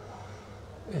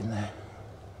in there.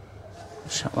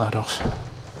 Shut that off.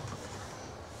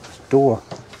 Door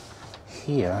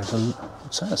here is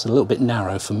I'd say it's a little bit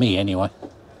narrow for me anyway.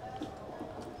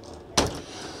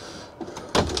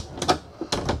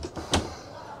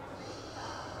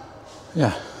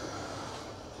 Yeah,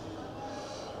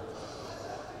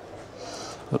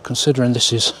 but considering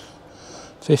this is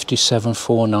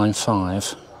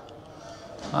 57,495,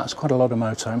 that's quite a lot of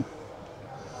motorhome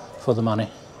for the money.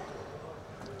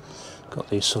 Got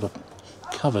these sort of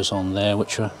covers on there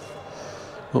which are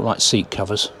look like seat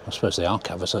covers. I suppose they are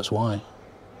covers, that's why.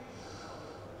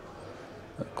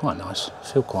 But quite nice,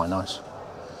 feel quite nice.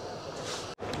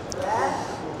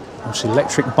 Obviously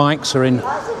electric bikes are in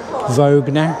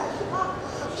vogue now.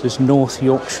 This is North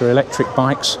Yorkshire electric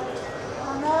bikes.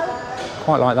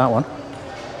 Quite like that one.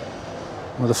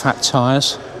 with the fat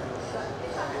tyres.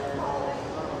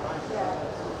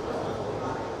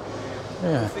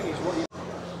 Yeah.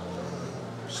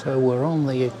 So we're on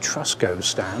the Etrusco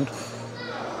stand,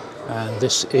 and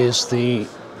this is the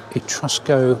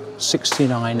Etrusco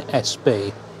 69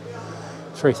 SB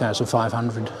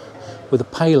 3500 with a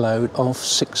payload of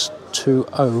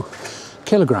 620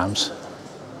 kilograms.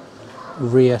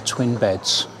 Rear twin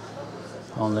beds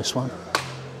on this one.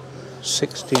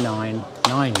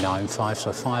 69,995,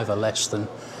 so 5 are less than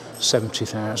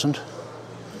 70,000.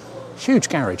 Huge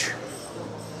garage.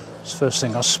 It's the first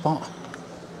thing I spot.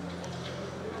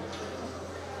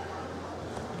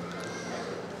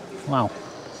 Wow.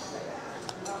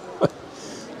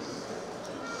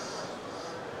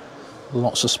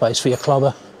 Lots of space for your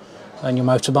clubber and your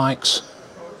motorbikes.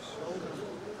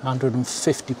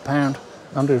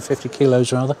 150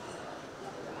 kilos rather.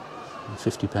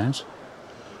 50 pounds.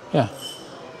 Yeah.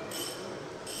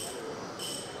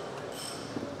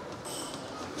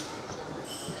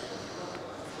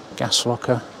 Gas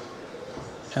locker,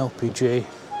 LPG,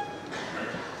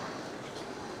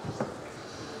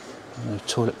 and a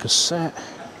toilet cassette.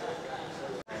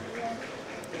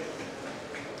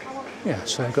 Yeah,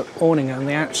 so I've got awning on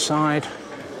the outside.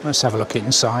 Let's have a look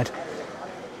inside.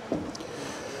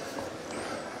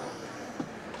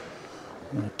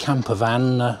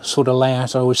 Campervan sort of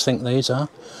layout I always think these are.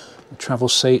 The travel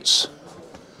seats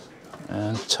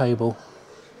and table.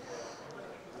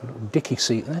 A little dicky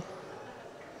seat there.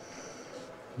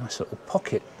 Nice little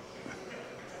pocket.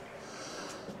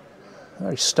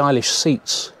 Very stylish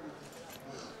seats.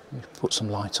 Let me put some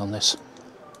light on this.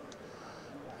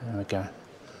 There we go.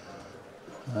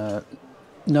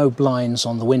 No blinds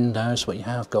on the windows, but you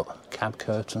have got cab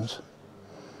curtains.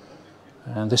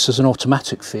 And this is an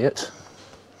automatic Fiat.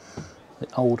 The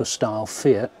older style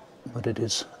Fiat, but it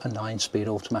is a 9-speed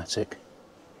automatic.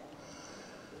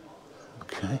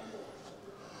 Okay.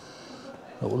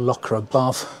 Little locker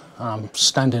above. I'm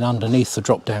standing underneath the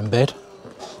drop-down bed.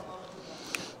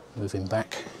 Moving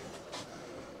back.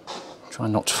 Try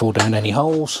not to fall down any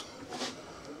holes.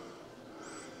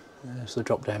 There's the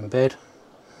drop-down bed.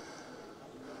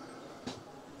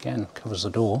 Again, covers the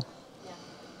door.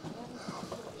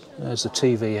 There's the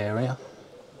TV area.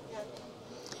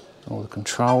 All the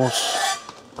controls.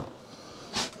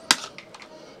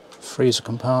 Freezer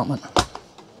compartment.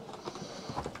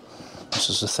 This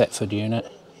is the Thetford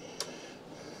unit.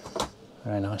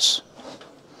 Very nice.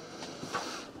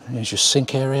 Here's your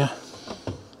sink area.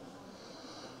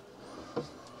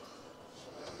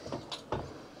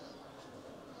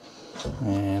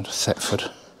 And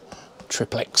Thetford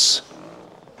triplex.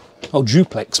 Oh,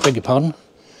 duplex, beg your pardon.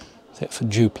 Thetford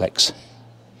duplex.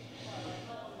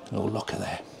 Little locker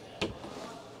there.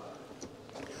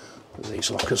 What do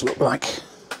these lockers look like?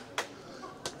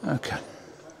 Okay.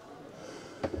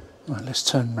 Right, let's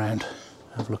turn round,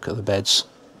 have a look at the beds.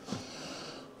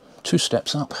 2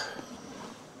 steps up.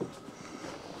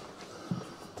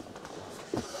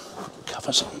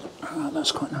 Covers on. Oh,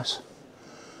 that's quite nice.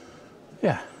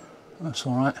 Yeah, that's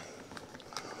all right.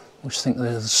 I just think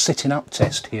there's a sitting up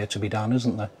test here to be done,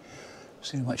 isn't there?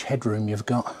 See how much headroom you've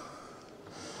got.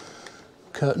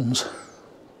 Curtains.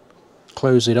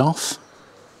 Close it off.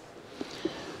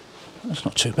 That's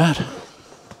not too bad.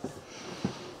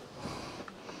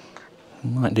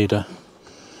 You might need a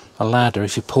ladder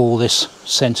if you pull this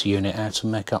centre unit out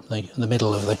and make up the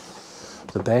middle of the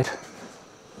bed.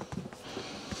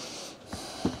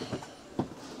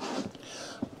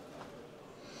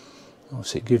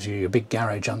 Obviously it gives you a big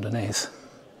garage underneath.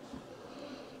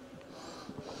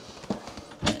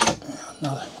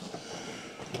 Another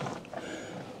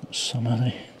some of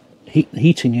the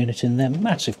heating unit in there,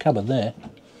 massive cupboard there.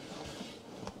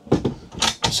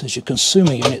 It says your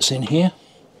consumer unit's in here,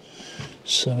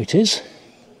 so it is.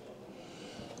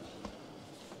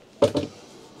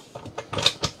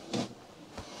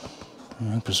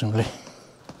 And presumably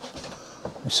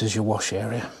this is your wash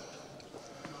area.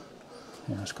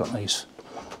 Yeah, it's got these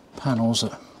panels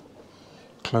that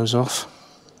close off.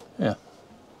 Yeah.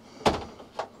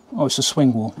 Oh, it's a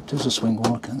swing wall. It is a swing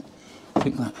wall. I can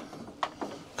pick that.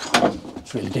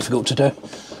 It's really difficult to do.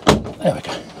 There we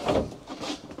go.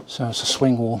 So it's a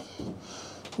swing wall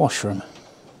washroom.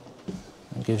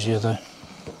 It gives you the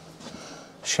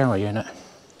shower unit.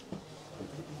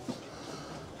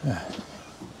 Yeah.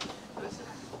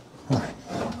 Right.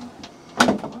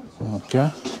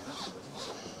 Okay.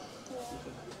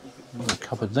 The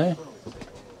cupboard there.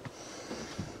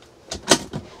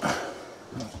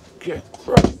 Okay.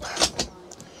 Right.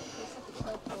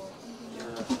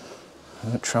 I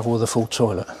don't travel with a full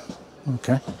toilet.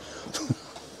 Okay.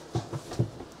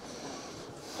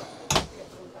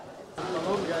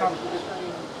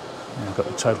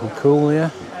 Total Cool, yeah.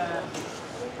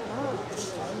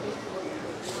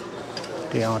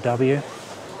 DRW.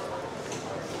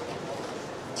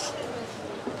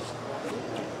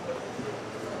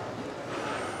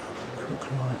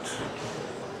 Cook light.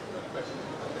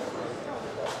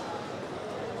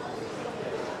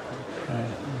 Okay.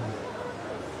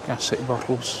 Gasset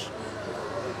bottles.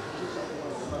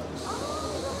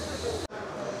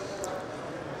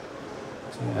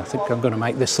 Yeah, I think I'm going to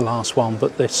make this the last one,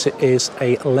 but this is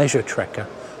a leisure Treka.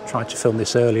 Tried to film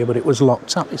this earlier, but it was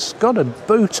locked up. It's got a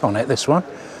boot on it, this one.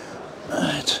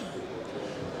 Right.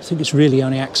 I think it's really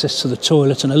only access to the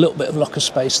toilet and a little bit of locker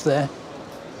space there.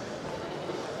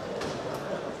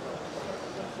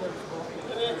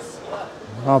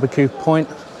 Barbecue point.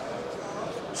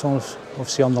 It's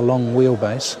obviously on the long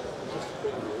wheelbase.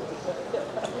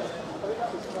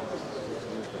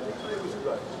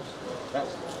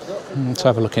 Let's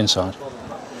have a look inside.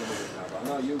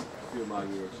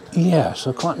 Yeah,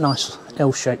 so quite nice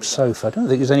L-shaped sofa. I don't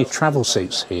think there's any travel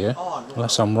seats here,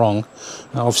 unless I'm wrong.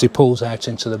 It obviously pulls out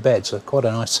into the bed, so quite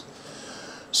a nice,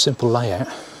 simple layout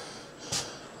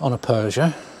on a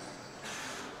Peugeot.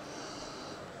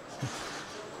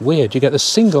 Weird, you get the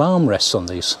single armrests on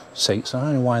these seats. I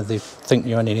don't know why they think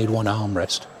you only need one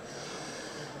armrest.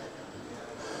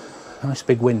 Nice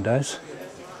big windows.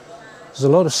 There's a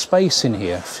lot of space in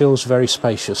here. Feels very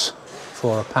spacious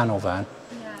for a panel van.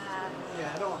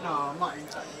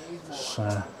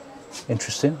 So,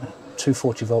 interesting.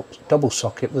 240 volt double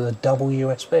socket with a double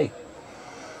USB.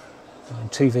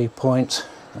 And TV point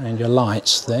and your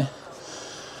lights there.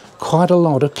 Quite a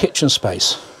lot of kitchen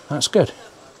space. That's good.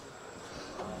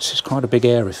 This is quite a big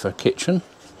area for a kitchen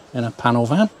in a panel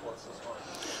van.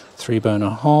 3-burner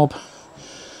hob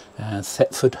and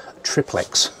Thetford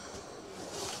triplex.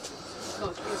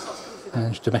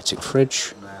 And domestic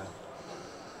fridge.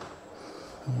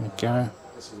 There we go.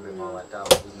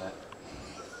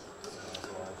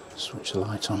 Switch the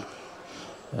light on.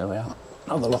 There we are.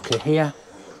 Another locker here.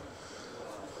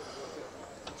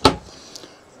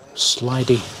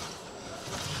 Slidey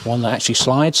one that actually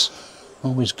slides.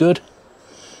 Always good.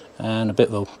 And a bit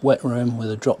of a wet room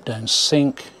with a drop down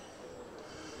sink.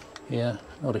 Yeah,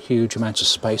 not a huge amount of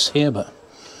space here, but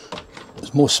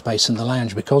there's more space in the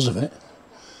lounge because of it.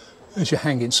 There's your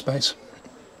hanging space.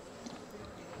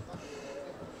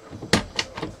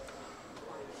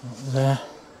 There.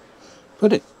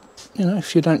 But it, you know,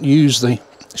 if you don't use the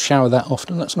shower that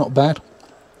often, that's not bad.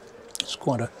 It's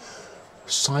quite a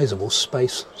sizable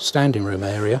space, standing room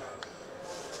area.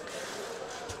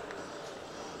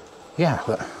 Yeah,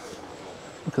 but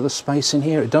look at the space in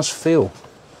here. It does feel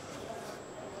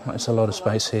like it's a lot of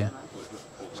space here.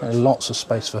 So lots of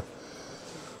space for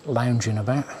lounging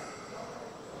about.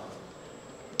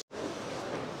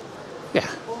 Yeah,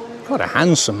 quite a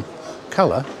handsome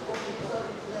colour.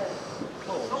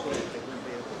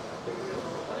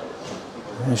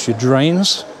 There's your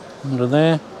drains under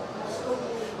there.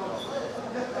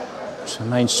 So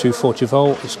mains 240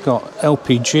 volt. It's got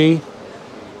LPG.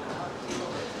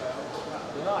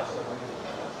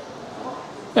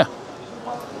 Yeah.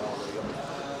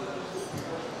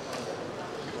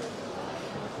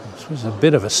 This was a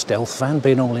bit of a stealth van,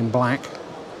 being all in black.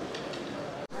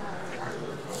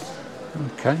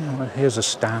 Okay, well, here's a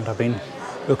stand I've been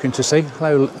looking to see.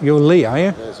 Hello, you're Lee, are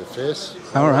you? There's a face.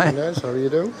 All right. How are you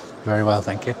doing? Very well,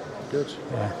 thank you. Good.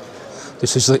 Yeah.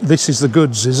 This is the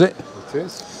goods, is it? It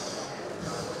is.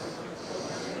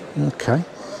 Okay.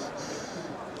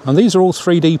 And these are all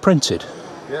 3D printed?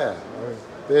 Yeah.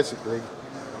 Basically,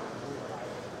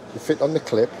 you fit on the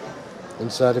clip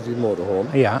inside of your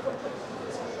motorhome. Yeah.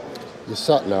 Your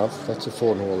sat-nav, that's a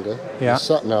phone holder. Yeah. Your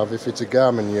sat-nav, if it's a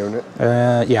Garmin unit,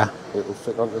 yeah. it will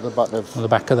fit onto the back of On the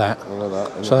back of that. all of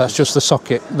that. And So that's just the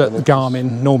socket that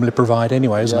Garmin normally provide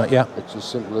anyway, isn't it? Yeah. It's as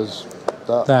simple as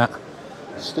that. That.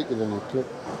 Stick it in your clip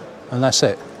And that's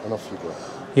it. and off you go.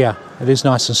 Yeah, it is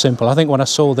nice and simple. I think when I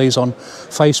saw these on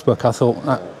Facebook, I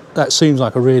thought that seems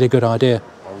like a really good idea.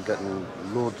 I'm getting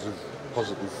loads of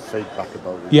positive feedback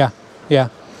about it. Yeah, yeah.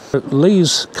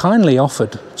 Lee's kindly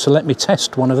offered to let me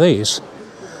test one of these.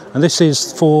 And this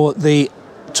is for the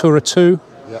Tourer 2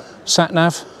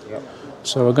 sat-nav. Yeah.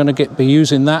 So we're going to be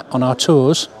using that on our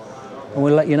tours. And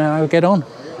we'll let you know how we get on.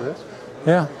 Great.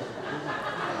 Yeah.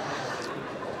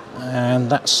 And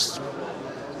that's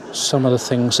some of the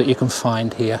things that you can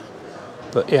find here.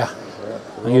 But yeah.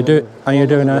 Are you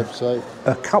doing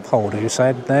a cup holder, you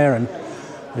said, there, and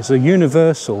there's a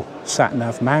universal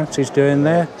sat-nav mount he's doing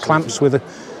there. Clamps with a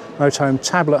Motorhome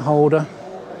tablet holder.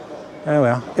 There we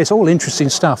are. It's all interesting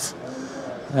stuff,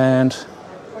 and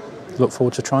look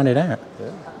forward to trying it out.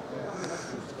 Yeah.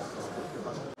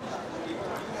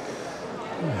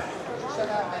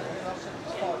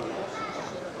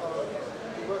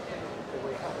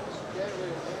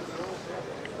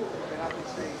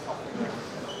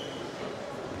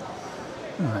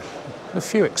 Right. A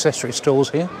few accessory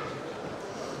stalls here.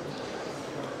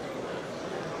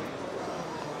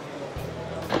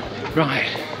 Right,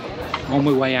 on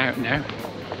my way out now.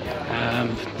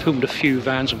 Filmed a few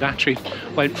vans, and battery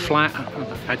went flat.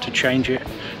 I've had to change it,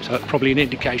 so that's probably an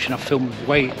indication I've filmed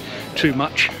way too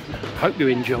much. Hope you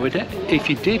enjoyed it. If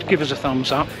you did, give us a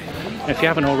thumbs up. If you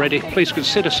haven't already, please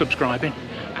consider subscribing,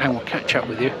 and we'll catch up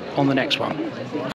with you on the next one.